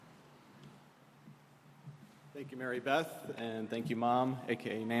Thank you, Mary Beth, and thank you, Mom,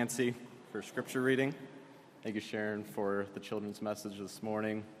 aka Nancy, for scripture reading. Thank you, Sharon, for the children's message this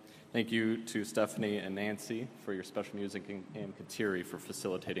morning. Thank you to Stephanie and Nancy for your special music and Kateri for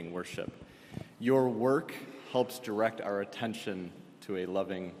facilitating worship. Your work helps direct our attention to a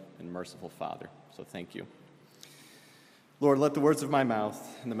loving and merciful Father, so thank you. Lord, let the words of my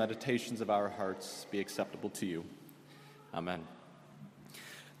mouth and the meditations of our hearts be acceptable to you. Amen.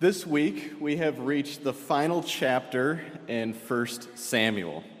 This week, we have reached the final chapter in 1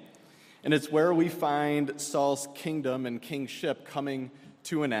 Samuel, and it's where we find Saul's kingdom and kingship coming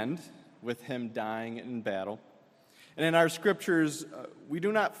to an end, with him dying in battle. And in our scriptures, we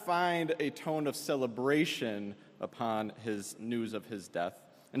do not find a tone of celebration upon his news of his death.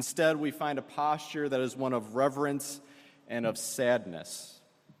 Instead, we find a posture that is one of reverence and of sadness.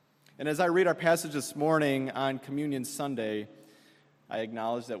 And as I read our passage this morning on Communion Sunday, I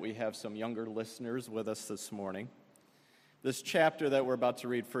acknowledge that we have some younger listeners with us this morning. This chapter that we're about to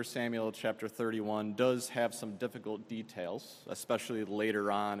read, 1 Samuel chapter 31, does have some difficult details, especially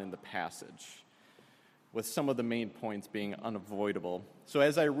later on in the passage, with some of the main points being unavoidable. So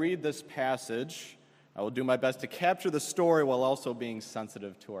as I read this passage, I will do my best to capture the story while also being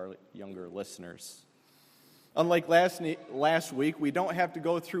sensitive to our younger listeners. Unlike last week, we don't have to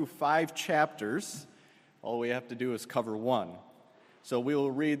go through 5 chapters. All we have to do is cover one. So we will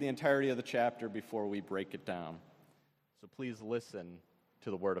read the entirety of the chapter before we break it down. So please listen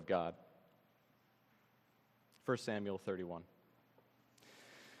to the word of God. 1 Samuel 31.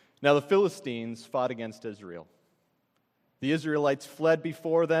 Now the Philistines fought against Israel. The Israelites fled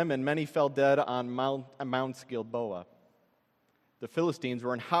before them, and many fell dead on Mount Gilboa. The Philistines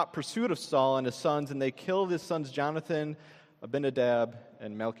were in hot pursuit of Saul and his sons, and they killed his sons Jonathan, Abinadab,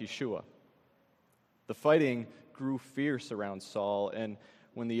 and Malchishua. The fighting grew fierce around Saul, and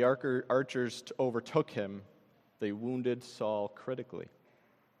when the archers overtook him, they wounded Saul critically.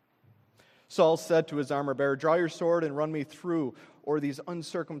 Saul said to his armor-bearer, "Draw your sword and run me through, or these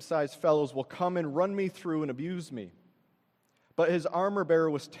uncircumcised fellows will come and run me through and abuse me." But his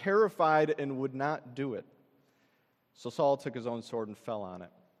armor-bearer was terrified and would not do it. So Saul took his own sword and fell on it.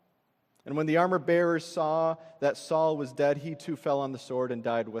 And when the armor-bearer saw that Saul was dead, he too fell on the sword and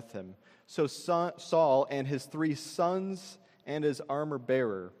died with him. So Saul and his 3 sons and his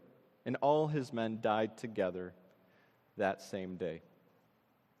armor-bearer and all his men died together that same day.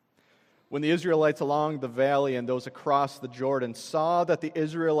 When the Israelites along the valley and those across the Jordan saw that the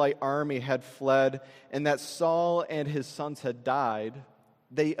Israelite army had fled and that Saul and his sons had died,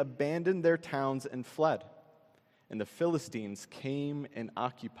 they abandoned their towns and fled. And the Philistines came and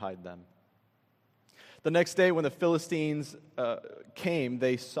occupied them. The next day, when the Philistines came,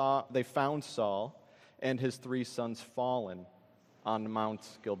 they found Saul and his 3 sons fallen on Mount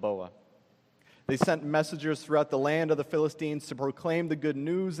Gilboa. They sent messengers throughout the land of the Philistines to proclaim the good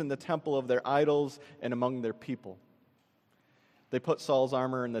news in the temple of their idols and among their people. They put Saul's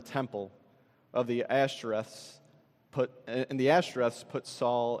armor in the temple of the Ashtoreths, put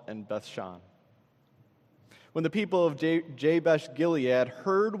Saul and Bethshan. When the people of Jabesh Gilead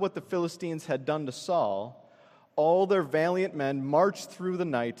heard what the Philistines had done to Saul, all their valiant men marched through the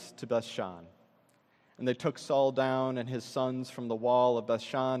night to Bethshan. And they took Saul down and his sons from the wall of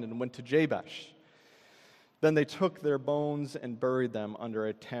Bethshan and went to Jabesh. Then they took their bones and buried them under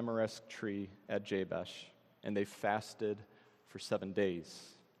a tamarisk tree at Jabesh, and they fasted for 7 days.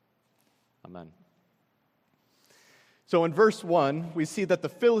 Amen. So in verse 1, we see that the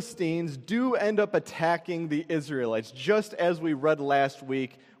Philistines do end up attacking the Israelites, just as we read last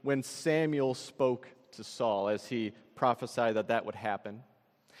week when Samuel spoke to Saul, as he prophesied that would happen.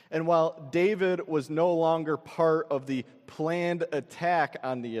 And while David was no longer part of the planned attack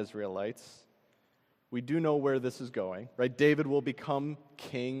on the Israelites, we do know where this is going, right? David will become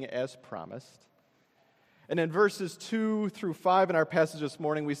king as promised. And in verses 2 through 5 in our passage this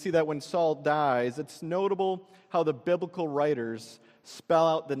morning, we see that when Saul dies, it's notable how the biblical writers spell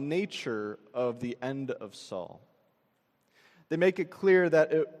out the nature of the end of Saul. They make it clear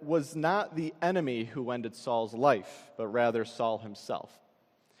that it was not the enemy who ended Saul's life, but rather Saul himself.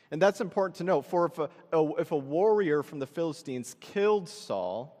 And that's important to note, for if a warrior from the Philistines killed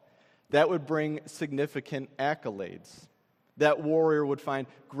Saul, that would bring significant accolades. That warrior would find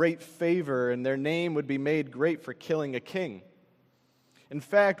great favor, and their name would be made great for killing a king. In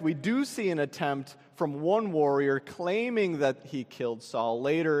fact, we do see an attempt from one warrior claiming that he killed Saul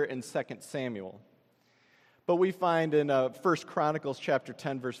later in 2 Samuel. But we find in 1 Chronicles chapter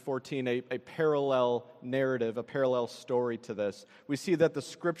 10, verse 14, a parallel narrative, a parallel story to this. We see that the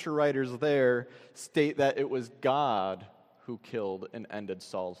scripture writers there state that it was God who killed and ended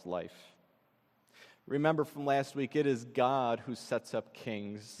Saul's life. remember from last week, it is God who sets up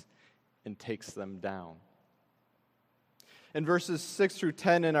kings and takes them down. In verses 6 through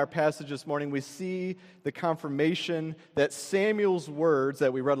 10 in our passage this morning, we see the confirmation that Samuel's words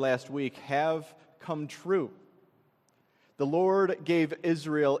that we read last week have come true. The Lord gave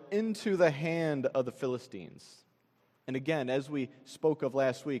Israel into the hand of the Philistines. And again, as we spoke of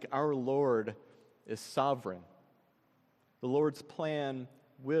last week, our Lord is sovereign. The Lord's plan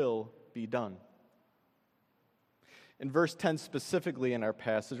will be done. In verse 10 specifically in our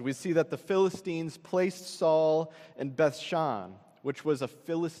passage, we see that the Philistines placed Saul in Bethshan, which was a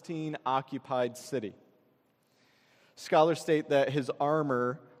Philistine-occupied city. Scholars state that his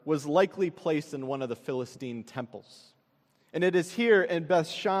armor was likely placed in one of the Philistine temples. And it is here in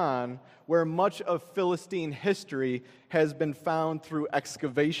Bethshan where much of Philistine history has been found through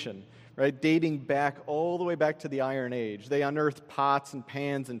excavation, right, dating back all the way back to the Iron Age. They unearthed pots and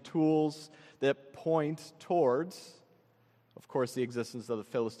pans and tools that point towards, of course, the existence of the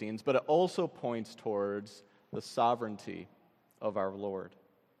Philistines, but it also points towards the sovereignty of our Lord.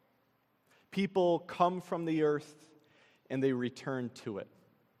 People come from the earth and they return to it,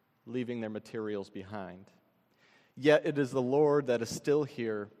 leaving their materials behind. Yet it is the Lord that is still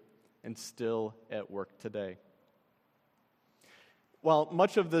here and still at work today. While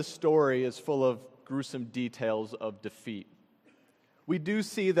much of this story is full of gruesome details of defeat, we do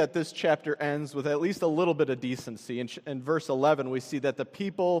see that this chapter ends with at least a little bit of decency. In verse 11, we see that the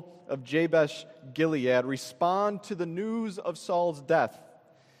people of Jabesh Gilead respond to the news of Saul's death.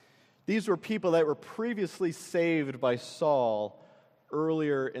 These were people that were previously saved by Saul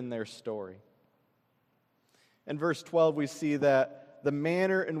earlier in their story. In verse 12, we see that the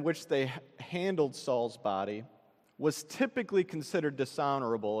manner in which they handled Saul's body was typically considered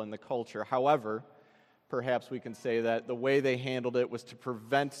dishonorable in the culture. However, perhaps we can say that the way they handled it was to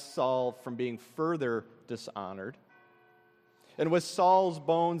prevent Saul from being further dishonored. And with Saul's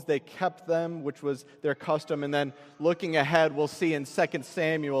bones, they kept them, which was their custom. And then looking ahead, we'll see in 2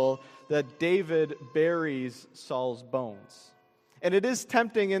 Samuel that David buries Saul's bones. And it is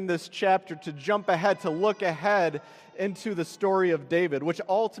tempting in this chapter to jump ahead, to look ahead into the story of David, which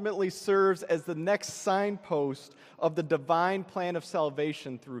ultimately serves as the next signpost of the divine plan of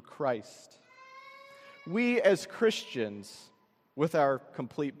salvation through Christ. We as Christians, with our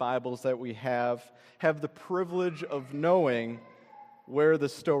complete Bibles that we have the privilege of knowing where the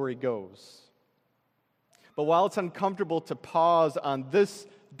story goes. But while it's uncomfortable to pause on this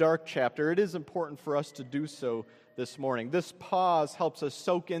dark chapter, it is important for us to do so this morning. This pause helps us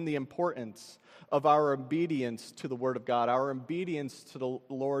soak in the importance of our obedience to the Word of God, our obedience to the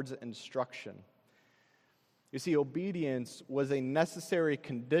Lord's instruction. You see, obedience was a necessary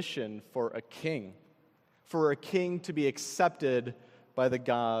condition for a king to be accepted by the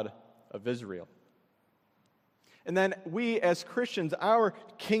God of Israel. And then we as Christians, our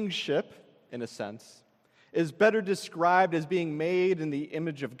kingship, in a sense, is better described as being made in the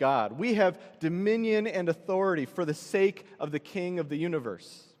image of God. We have dominion and authority for the sake of the King of the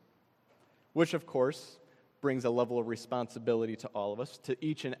universe, which, of course, brings a level of responsibility to all of us, to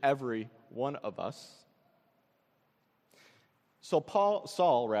each and every one of us. So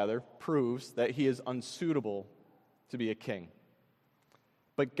Saul proves that he is unsuitable to be a king.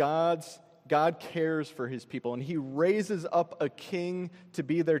 But God cares for his people, and he raises up a king to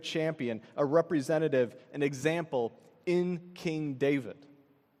be their champion, a representative, an example in King David,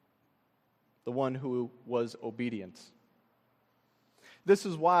 the one who was obedient. This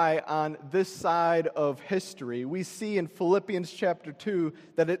is why on this side of history, we see in Philippians chapter 2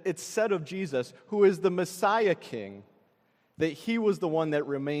 that it's said of Jesus, who is the Messiah King, that he was the one that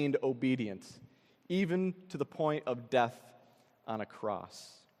remained obedient, even to the point of death on a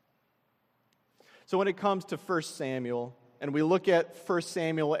cross. So when it comes to 1 Samuel, and we look at 1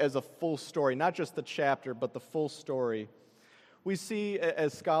 Samuel as a full story, not just the chapter, but the full story, we see,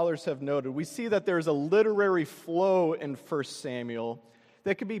 as scholars have noted, we see that there's a literary flow in 1 Samuel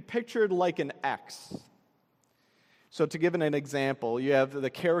that can be pictured like an X. So to give an example, you have the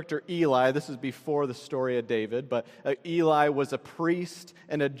character Eli. This is before the story of David, but Eli was a priest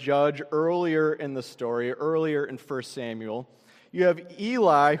and a judge earlier in the story, earlier in 1 Samuel. You have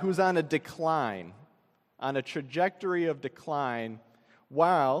Eli, who's on a decline, on a trajectory of decline,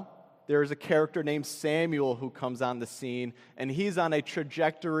 while there's a character named Samuel who comes on the scene, and he's on a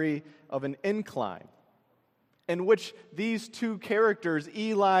trajectory of an incline, in which these two characters,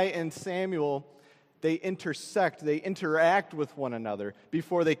 Eli and Samuel, they intersect, they interact with one another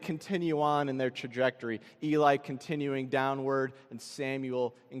before they continue on in their trajectory. Eli continuing downward and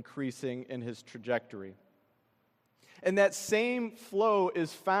Samuel increasing in his trajectory. And that same flow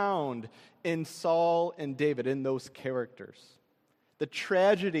is found in Saul and David, in those characters. The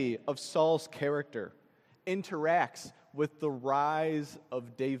tragedy of Saul's character interacts with the rise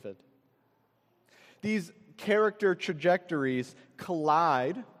of David. These character trajectories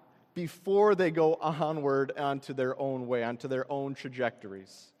collide before they go onward onto their own way, onto their own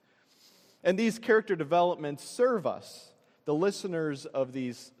trajectories. And these character developments serve us, the listeners of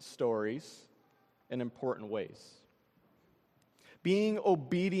these stories, in important ways. Being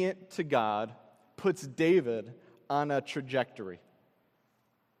obedient to God puts David on a trajectory.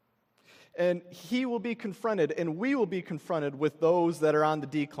 And he will be confronted, and we will be confronted with those that are on the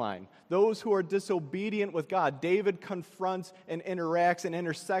decline, those who are disobedient with God. David confronts and interacts and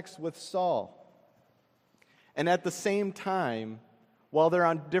intersects with Saul. And at the same time, while they're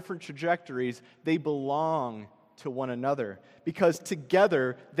on different trajectories, they belong to one another, because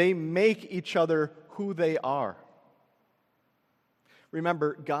together they make each other who they are.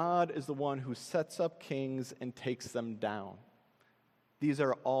 Remember, God is the one who sets up kings and takes them down. These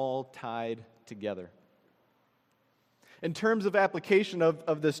are all tied together. In terms of application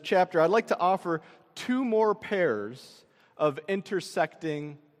of this chapter, I'd like to offer two more pairs of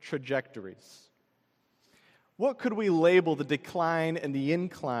intersecting trajectories. What could we label the decline and the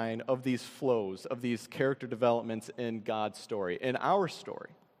incline of these flows, of these character developments in God's story, in our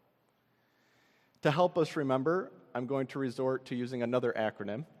story? To help us remember, I'm going to resort to using another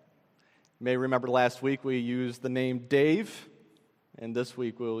acronym. You may remember last week we used the name Dave, and this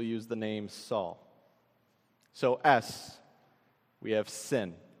week we'll use the name Saul. So S, we have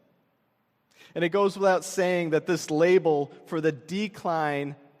sin. And it goes without saying that this label for the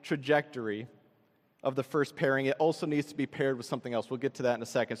decline trajectory of the first pairing, it also needs to be paired with something else. We'll get to that in a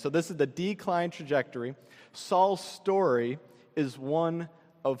second. So this is the decline trajectory. Saul's story is one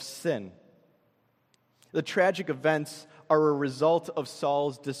of sin. The tragic events are a result of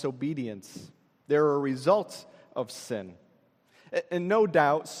Saul's disobedience. They're a result of sin. And no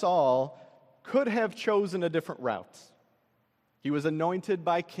doubt, Saul could have chosen a different route. He was anointed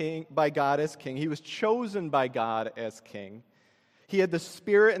by God as king. He was chosen by God as king. He had the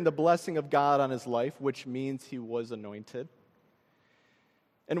spirit and the blessing of God on his life, which means he was anointed.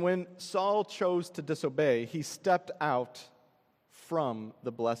 And when Saul chose to disobey, he stepped out from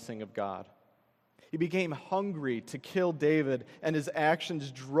the blessing of God. He became hungry to kill David, and his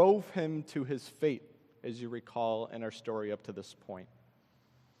actions drove him to his fate, as you recall in our story up to this point.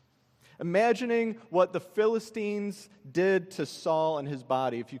 Imagining what the Philistines did to Saul and his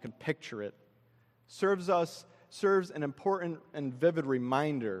body, if you can picture it, serves an important and vivid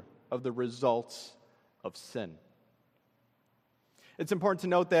reminder of the results of sin. It's important to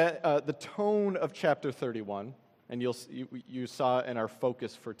note that the tone of chapter 31, and you saw in our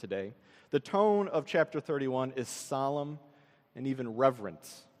focus for today, the tone of chapter 31 is solemn and even reverent.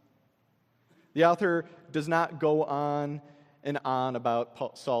 The author does not go on and on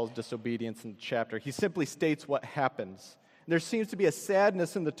about Saul's disobedience in the chapter. He simply states what happens. And there seems to be a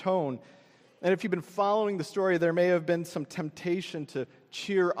sadness in the tone. And if you've been following the story, there may have been some temptation to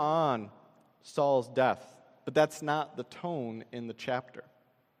cheer on Saul's death. But that's not the tone in the chapter.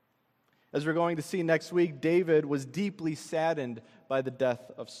 As we're going to see next week, David was deeply saddened by the death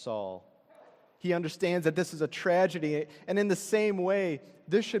of Saul. He understands that this is a tragedy, and in the same way,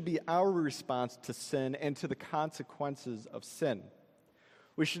 this should be our response to sin and to the consequences of sin.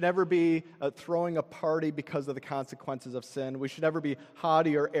 We should never be throwing a party because of the consequences of sin. We should never be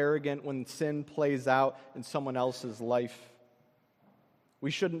haughty or arrogant when sin plays out in someone else's life. We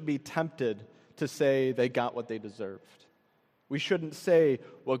shouldn't be tempted to say they got what they deserved. We shouldn't say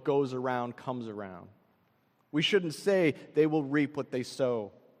what goes around comes around. We shouldn't say they will reap what they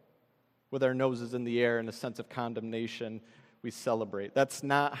sow. With our noses in the air and a sense of condemnation, we celebrate. That's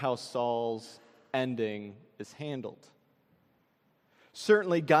not how Saul's ending is handled.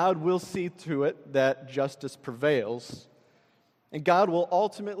 Certainly, God will see to it that justice prevails, and God will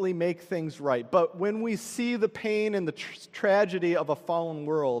ultimately make things right. But when we see the pain and the tragedy of a fallen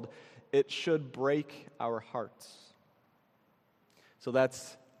world, it should break our hearts. So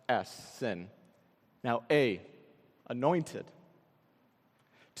that's S, sin. Now A, anointed.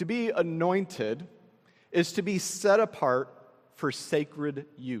 To be anointed is to be set apart for sacred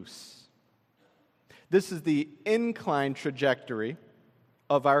use. This is the incline trajectory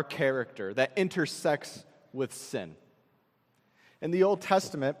of our character that intersects with sin. In the Old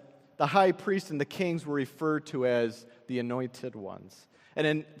Testament, the high priest and the kings were referred to as the anointed ones. And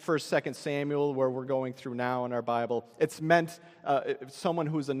in 1st, 2nd Samuel, where we're going through now in our Bible, it's meant someone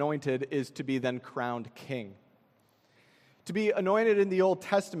who's anointed is to be then crowned king. To be anointed in the Old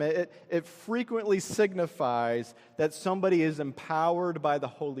Testament, it frequently signifies that somebody is empowered by the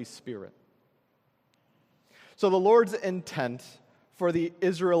Holy Spirit. So the Lord's intent for the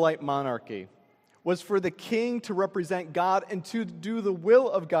Israelite monarchy was for the king to represent God and to do the will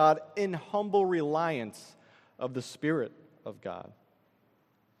of God in humble reliance of the Spirit of God.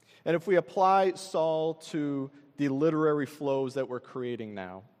 And if we apply Saul to the literary flows that we're creating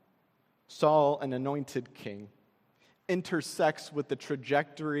now, Saul, an anointed king, intersects with the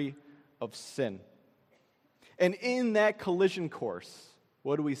trajectory of sin. And in that collision course,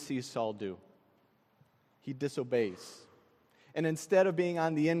 what do we see Saul do? He disobeys. And instead of being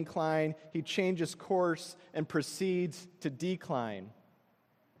on the incline, he changes course and proceeds to decline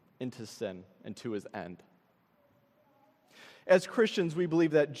into sin and to his end. As Christians, we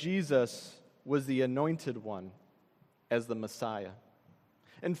believe that Jesus was the anointed one as the Messiah.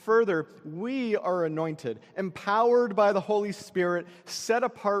 And further, we are anointed, empowered by the Holy Spirit, set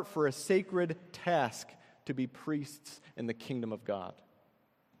apart for a sacred task to be priests in the kingdom of God.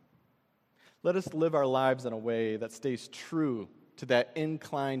 Let us live our lives in a way that stays true to that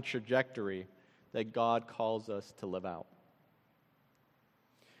inclined trajectory that God calls us to live out.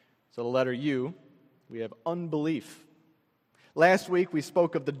 So the letter U, we have unbelief. Last week we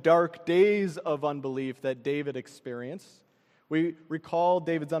spoke of the dark days of unbelief that David experienced. We recall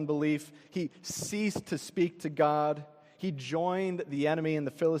David's unbelief. He ceased to speak to God. He joined the enemy and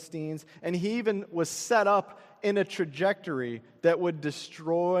the Philistines, and he even was set up in a trajectory that would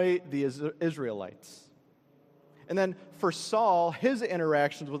destroy the Israelites. And then for Saul, his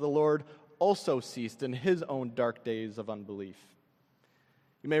interactions with the Lord also ceased in his own dark days of unbelief.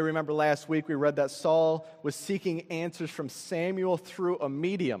 You may remember last week we read that Saul was seeking answers from Samuel through a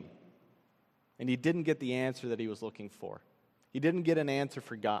medium, and he didn't get the answer that he was looking for. He didn't get an answer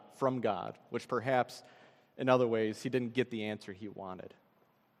from God, which perhaps in other ways he didn't get the answer he wanted.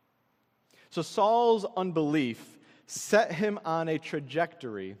 So Saul's unbelief set him on a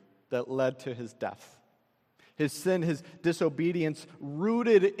trajectory that led to his death. His sin, his disobedience,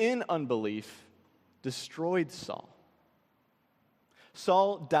 rooted in unbelief, destroyed Saul.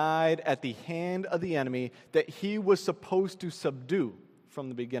 Saul died at the hand of the enemy that he was supposed to subdue from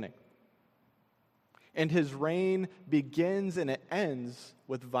the beginning. And his reign begins and it ends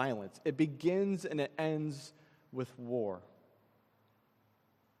with violence. It begins and it ends with war.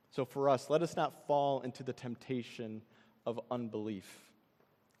 So for us, let us not fall into the temptation of unbelief.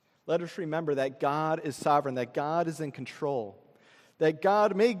 Let us remember that God is sovereign, that God is in control, that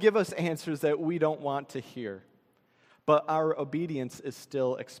God may give us answers that we don't want to hear, but our obedience is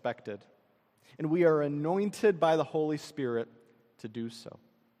still expected. And we are anointed by the Holy Spirit to do so.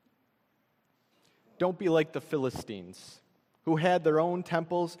 Don't be like the Philistines, who had their own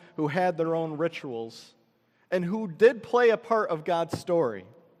temples, who had their own rituals, and who did play a part of God's story,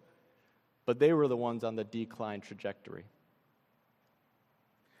 but they were the ones on the decline trajectory.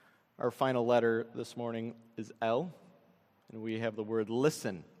 Our final letter this morning is L, and we have the word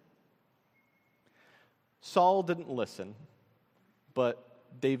listen. Saul didn't listen,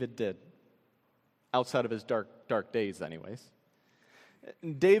 but David did, outside of his dark days anyways.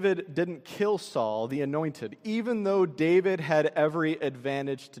 David didn't kill Saul, the anointed, even though David had every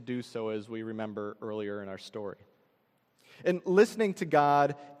advantage to do so, as we remember earlier in our story. And listening to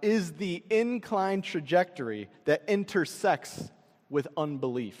God is the inclined trajectory that intersects with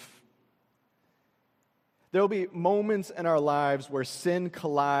unbelief. There will be moments in our lives where sin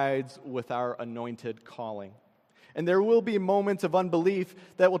collides with our anointed calling. And there will be moments of unbelief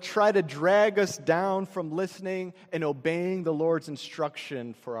that will try to drag us down from listening and obeying the Lord's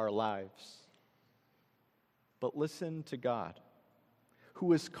instruction for our lives. But listen to God,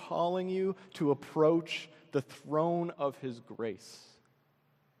 who is calling you to approach the throne of His grace.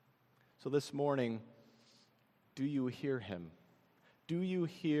 So this morning, do you hear Him? Do you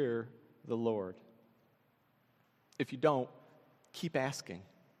hear the Lord? If you don't, keep asking,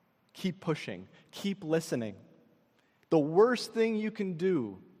 keep pushing, keep listening. The worst thing you can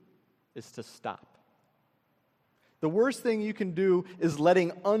do is to stop. The worst thing you can do is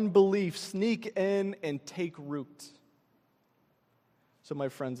letting unbelief sneak in and take root. So, my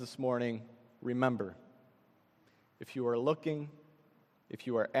friends, this morning, remember, if you are looking, if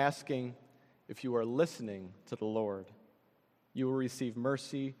you are asking, if you are listening to the Lord, you will receive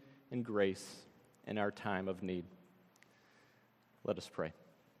mercy and grace in our time of need. Let us pray.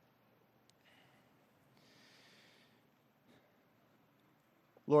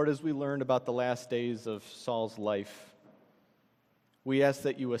 Lord, as we learned about the last days of Saul's life, we ask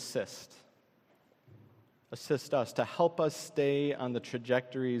that you assist us to help us stay on the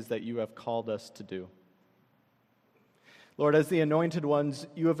trajectories that you have called us to do. Lord, as the anointed ones,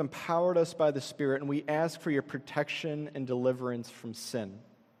 you have empowered us by the Spirit, and we ask for your protection and deliverance from sin.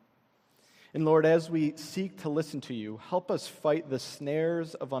 And Lord, as we seek to listen to you, help us fight the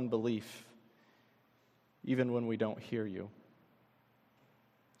snares of unbelief, even when we don't hear you.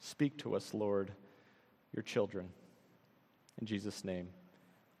 Speak to us, Lord, your children. In Jesus' name,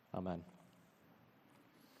 amen.